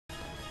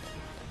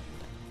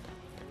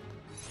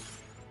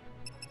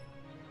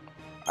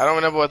I don't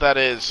remember what that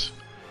is.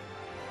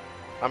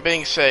 I'm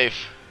being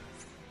safe.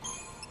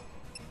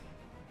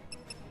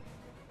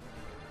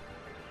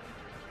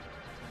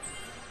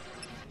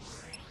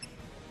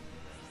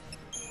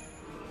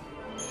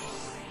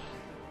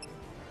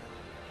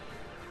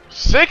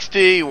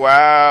 $60?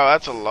 Wow,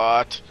 that's a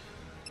lot.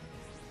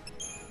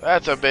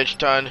 That's a bitch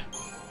ton.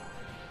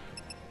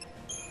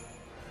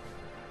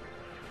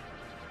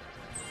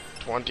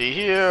 20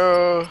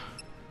 here.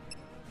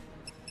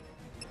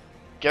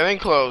 Getting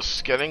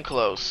close, getting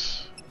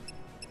close.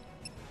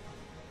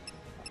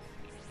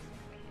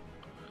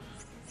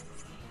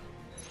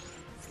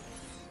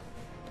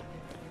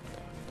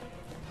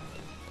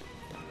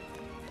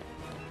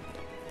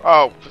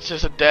 Oh, it's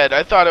just a dead.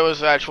 I thought it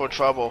was actual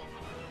trouble.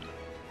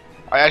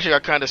 I actually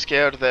got kind of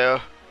scared there.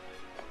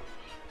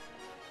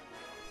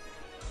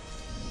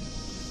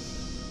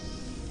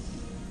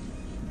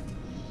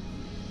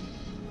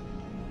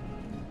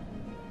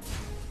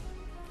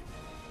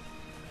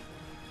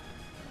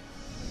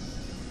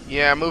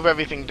 Yeah, move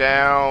everything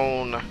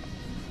down.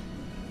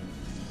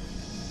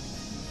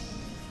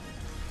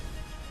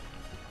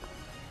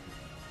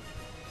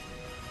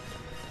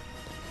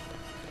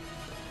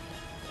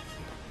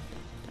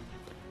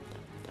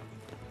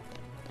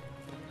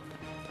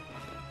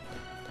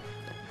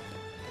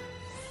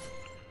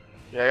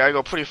 Yeah, I gotta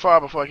go pretty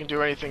far before I can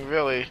do anything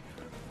really.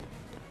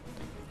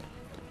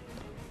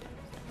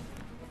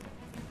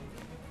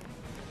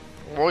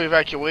 More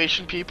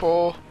evacuation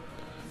people.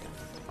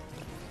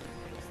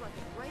 Looks like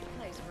a great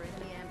place for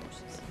enemy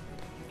ambushes.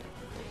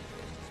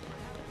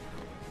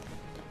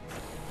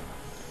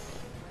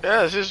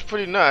 Yeah, this is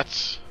pretty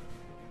nuts.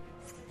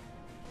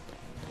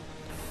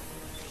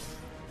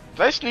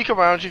 Did I sneak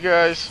around you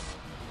guys?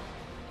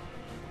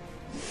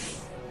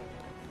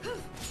 Keep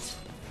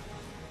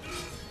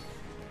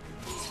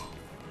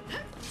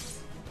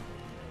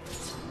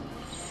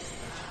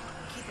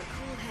a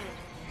cool head.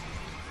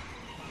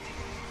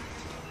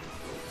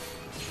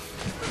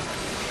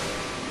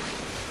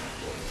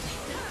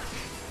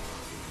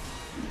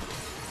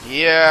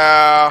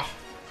 Yeah.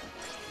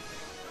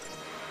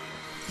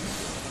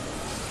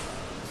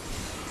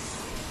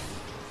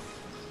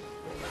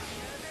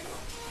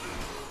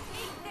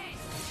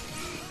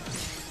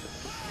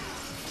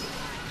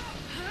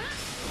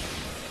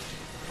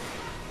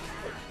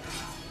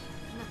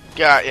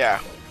 Yeah.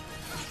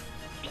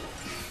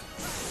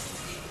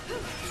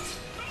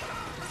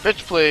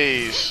 Bitch,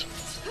 please.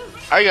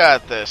 I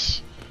got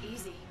this.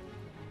 Easy.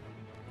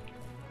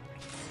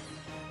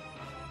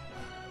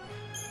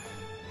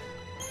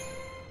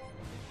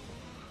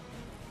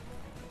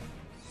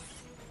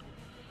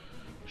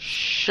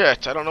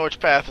 Shit, I don't know which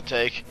path to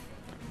take.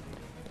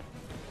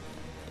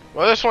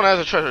 Well, this one has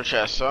a treasure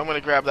chest, so I'm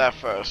gonna grab that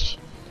first.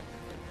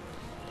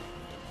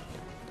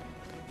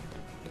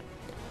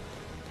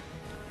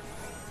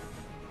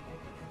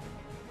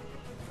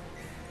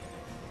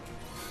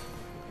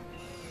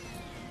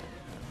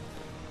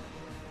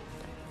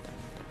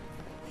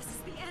 This is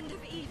the end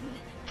of Eden.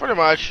 Pretty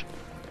much.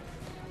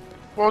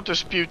 Won't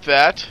dispute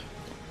that.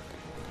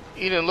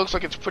 Eden looks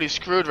like it's pretty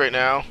screwed right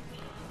now.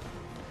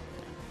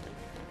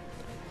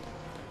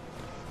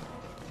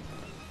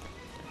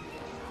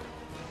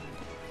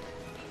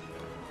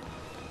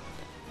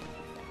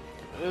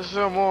 Is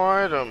there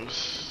more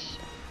items?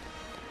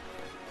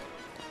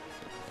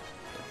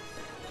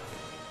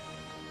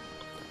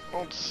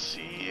 Don't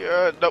see.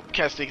 Nope,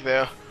 can't sneak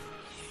there.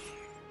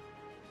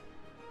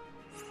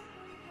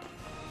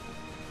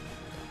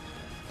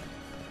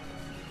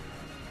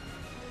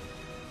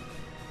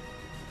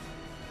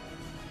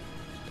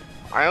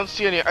 I don't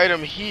see any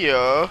item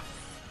here.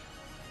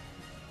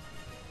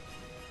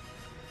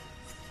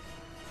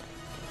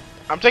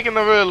 I'm taking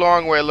the really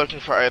long way looking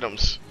for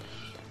items.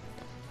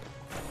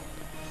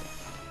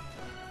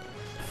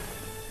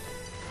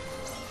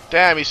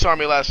 Damn, he saw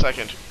me last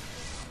second.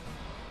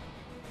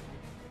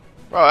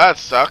 Well, that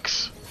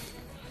sucks.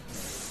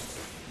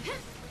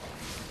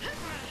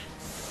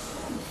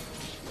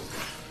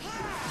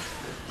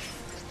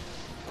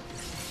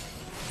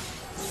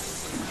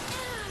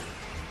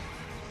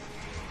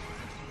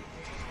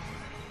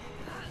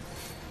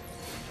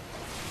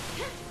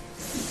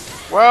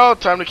 Well,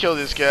 time to kill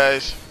these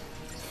guys.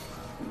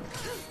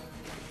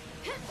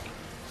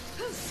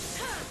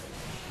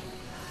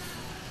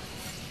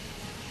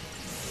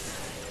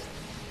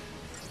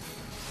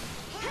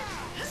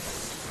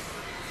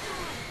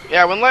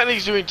 Yeah, when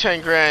Lightning's doing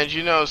 10 grand,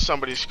 you know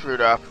somebody screwed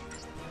up.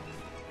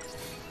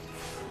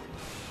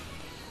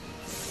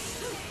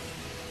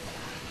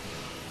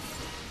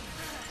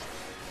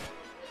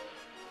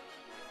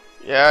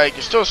 Yeah, you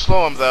can still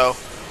slow him though.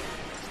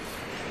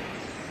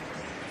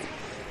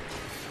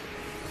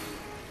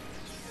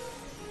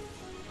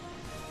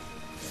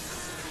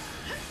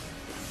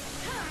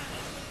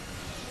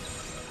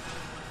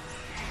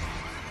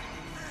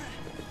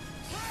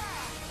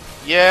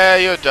 Yeah,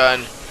 you're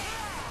done.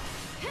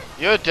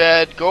 You're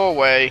dead. Go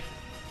away.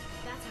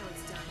 That's how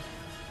it's done.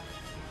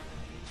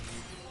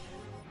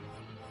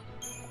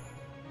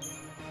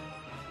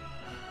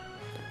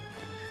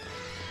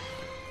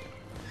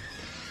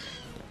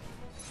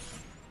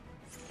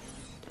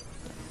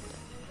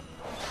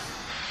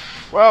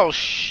 Well,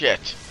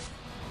 shit.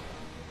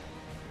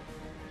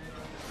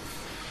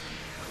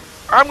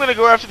 I'm gonna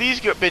go after these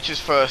good bitches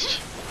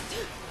first.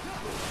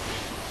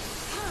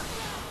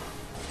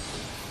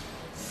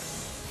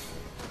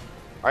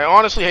 I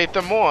honestly hate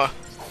them more.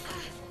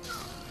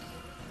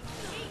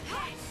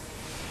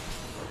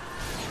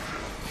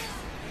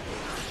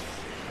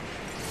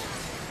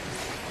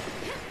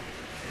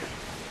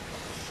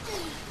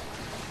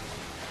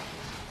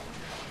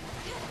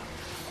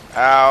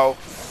 Ow.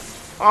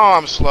 Oh,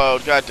 I'm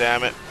slowed. God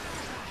damn it.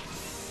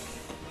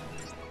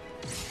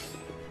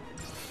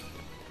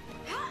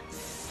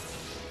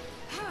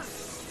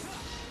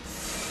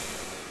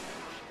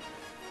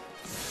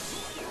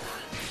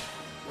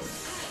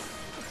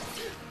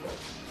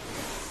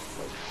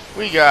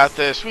 We got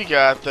this. We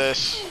got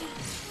this.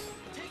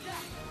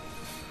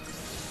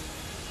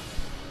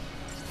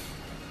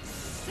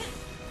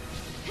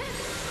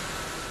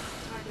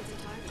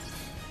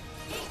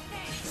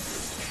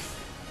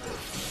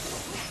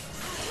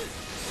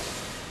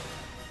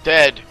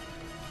 Dead.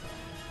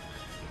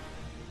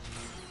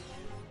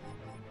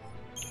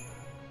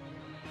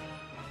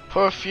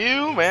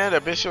 Perfume and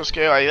abyssal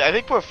scale. I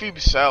think perfume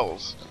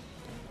sells,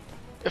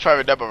 if I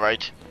remember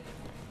right.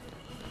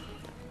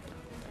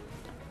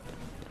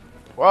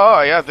 Well,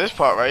 I got this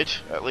part right,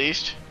 at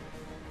least.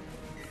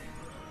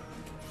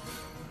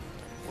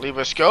 Leave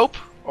a scope,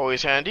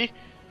 always handy.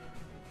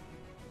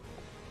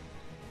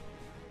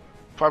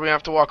 Probably gonna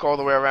have to walk all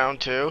the way around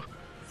too.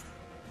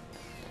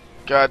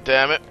 God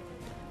damn it.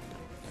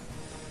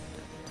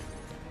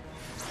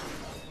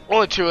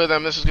 Only two of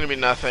them, this is gonna be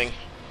nothing.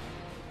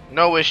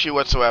 No issue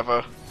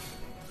whatsoever.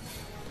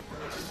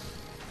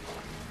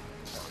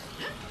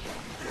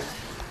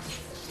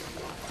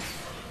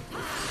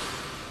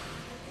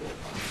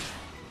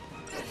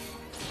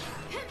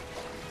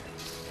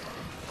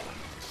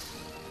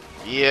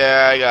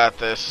 Yeah, I got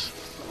this.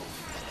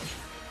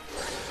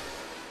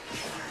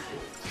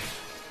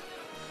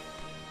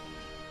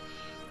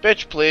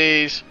 Bitch,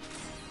 please.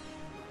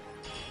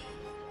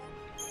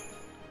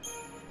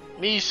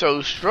 Me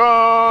so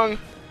strong.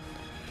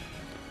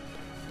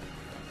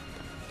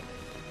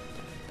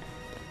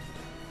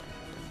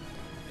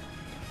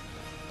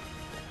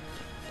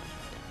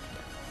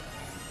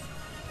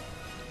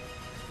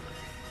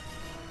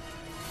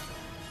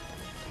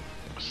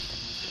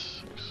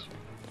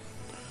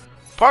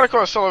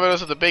 Particle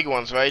accelerators are the big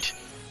ones, right?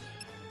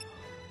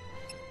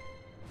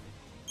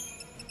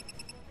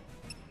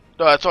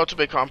 No, that's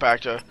Ultimate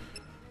Compactor.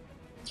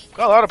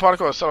 Got a lot of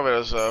particle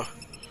accelerators, though.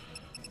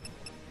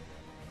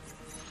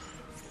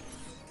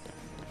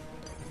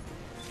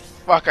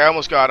 Fuck, I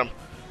almost got him.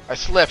 I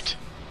slipped.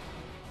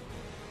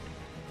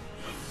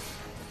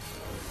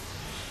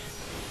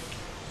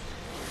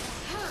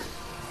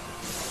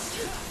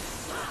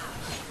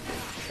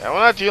 Yeah, we're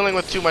not dealing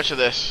with too much of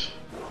this.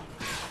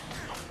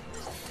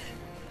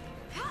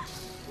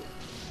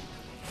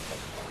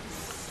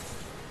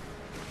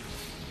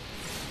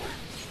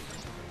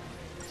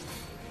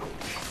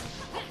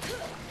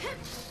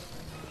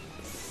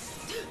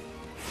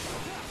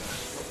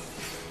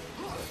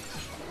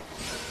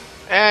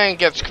 And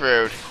get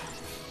screwed.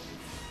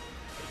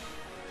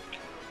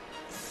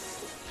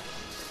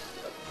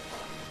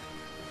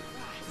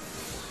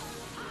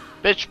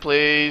 Bitch,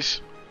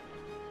 please.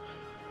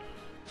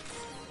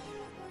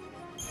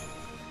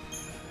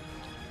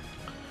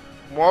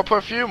 More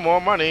perfume,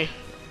 more money.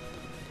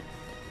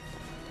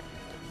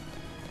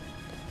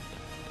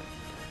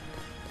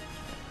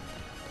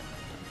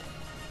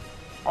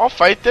 I'll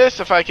fight this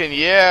if I can,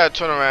 yeah,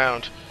 turn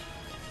around.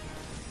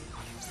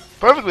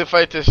 Perfectly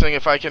fight this thing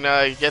if I can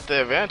get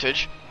the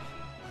advantage.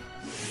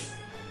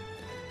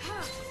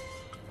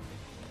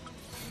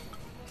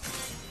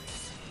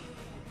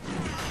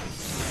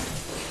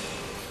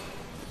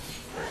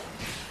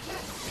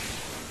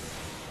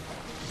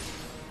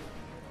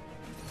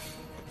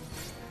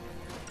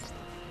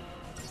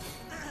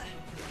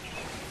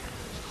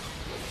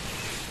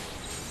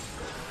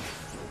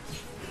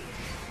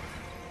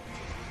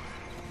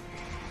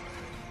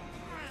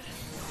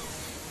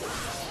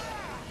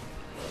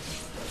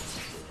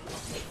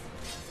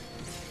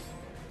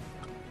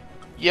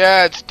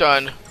 Yeah, it's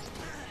done.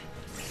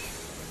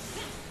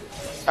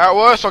 At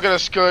worst, I'll get a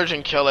Scourge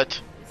and kill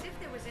it. As if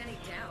there was any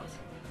doubt.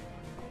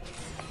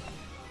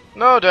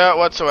 No doubt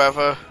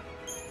whatsoever.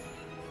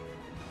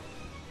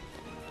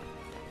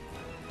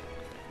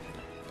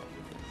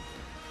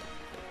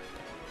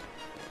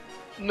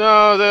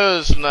 No,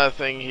 there's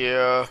nothing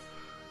here.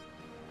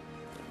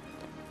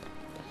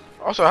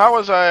 Also, how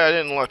was I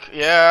didn't look.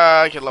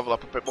 Yeah, I can level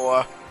up a bit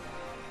more.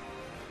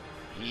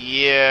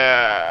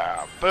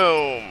 Yeah,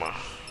 boom.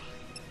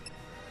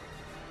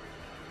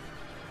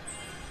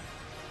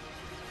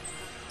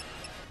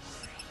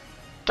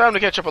 Time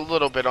to catch up a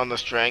little bit on the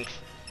strength.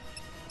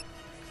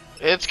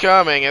 It's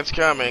coming, it's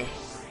coming.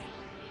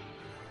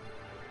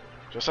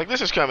 Just like this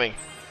is coming.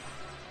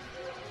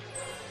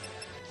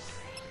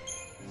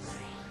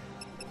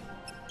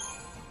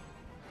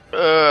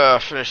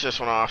 Finish this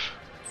one off.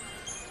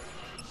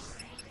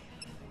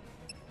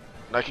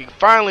 I can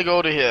finally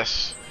go to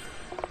Hiss.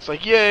 It's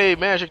like, yay,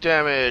 magic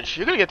damage.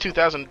 You're gonna get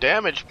 2,000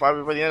 damage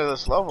probably by the end of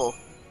this level.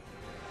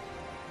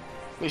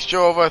 At least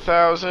you're over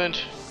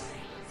 1,000.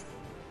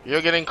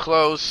 You're getting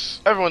close.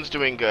 Everyone's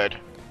doing good.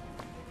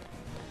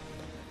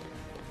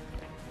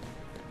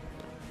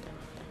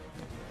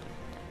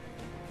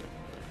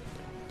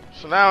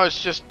 So now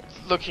it's just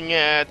looking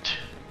at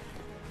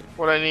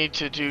what I need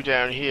to do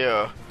down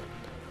here.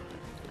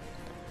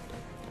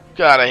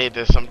 God, I hate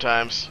this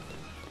sometimes.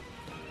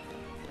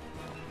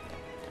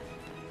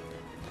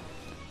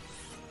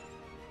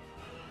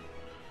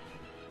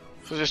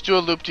 So just do a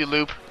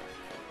loop-de-loop.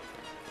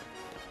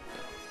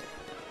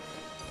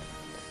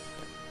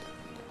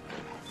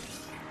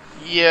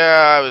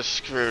 Yeah, I was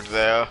screwed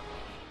there.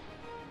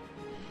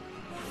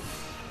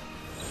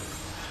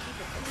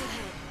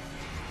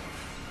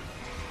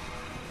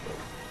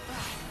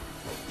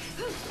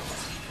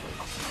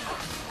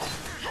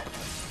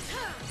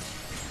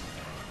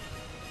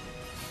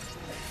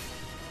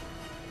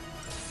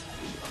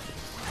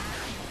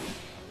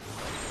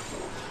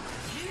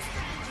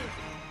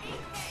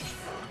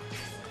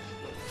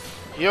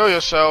 Heal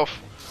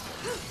yourself.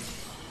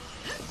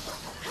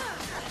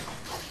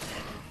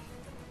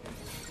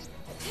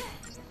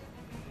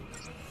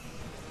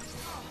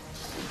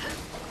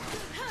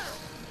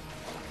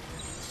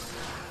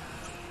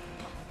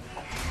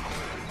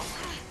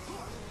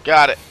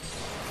 Got it.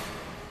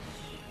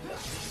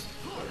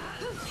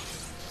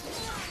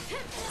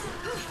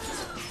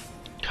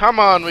 Come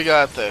on, we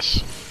got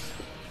this.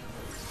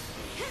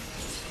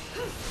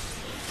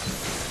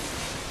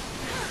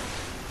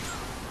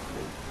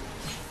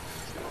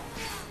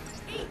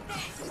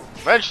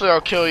 Eventually I'll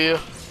kill you.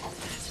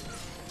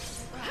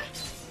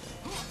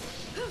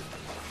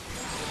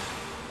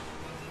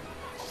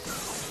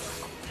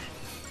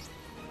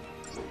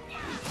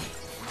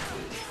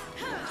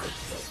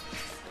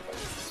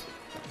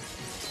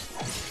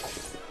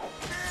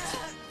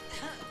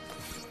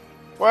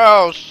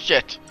 Well,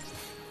 shit.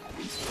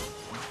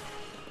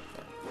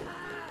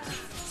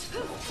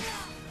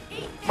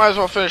 Might as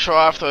well finish her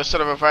off though instead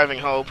of reviving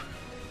Hope.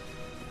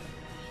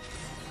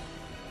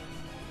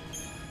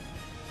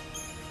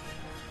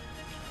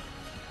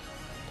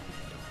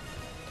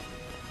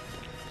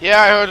 Yeah,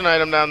 I heard an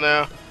item down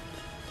there.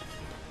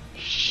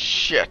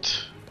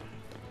 Shit.